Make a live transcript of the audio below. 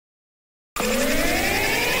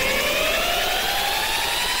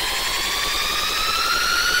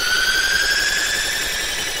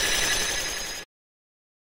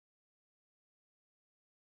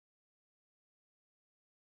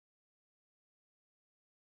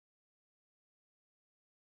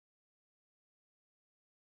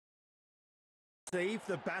Deceive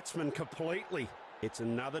the batsman completely. It's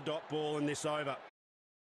another dot ball in this over.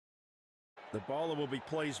 The bowler will be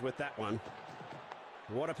pleased with that one.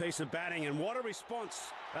 What a piece of batting and what a response.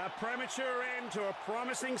 A premature end to a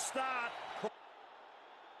promising start.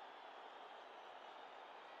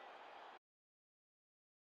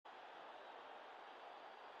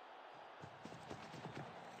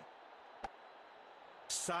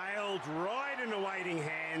 Sailed right into waiting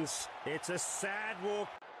hands. It's a sad walk.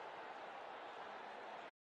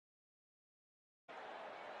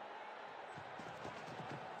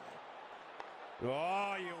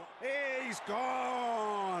 Oh, he's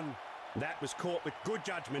gone. That was caught with good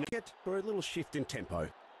judgment for a little shift in tempo.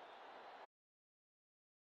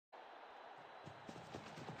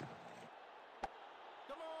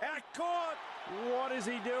 Out caught. What is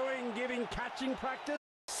he doing? Giving catching practice?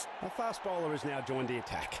 A fast bowler has now joined the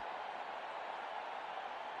attack.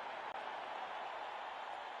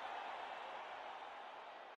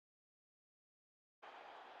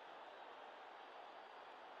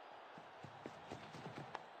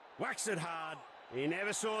 Whacks it hard. He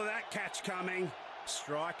never saw that catch coming.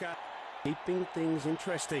 Striker keeping things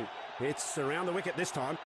interesting. It's around the wicket this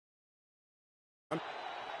time.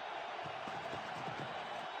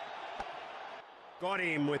 Got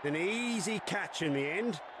him with an easy catch in the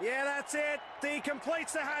end. Yeah, that's it. He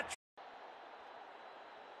completes the hat.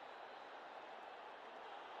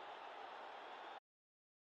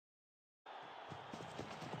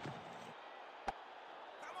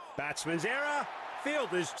 Batsman's error.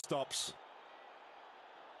 Fielder's stops.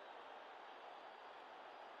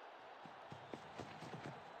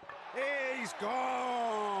 He's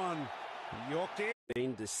gone. Yorked in.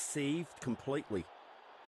 Been deceived completely.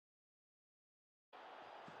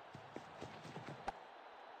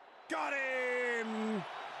 Got him!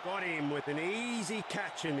 Got him with an easy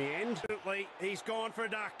catch in the end. He's gone for a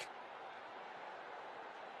duck.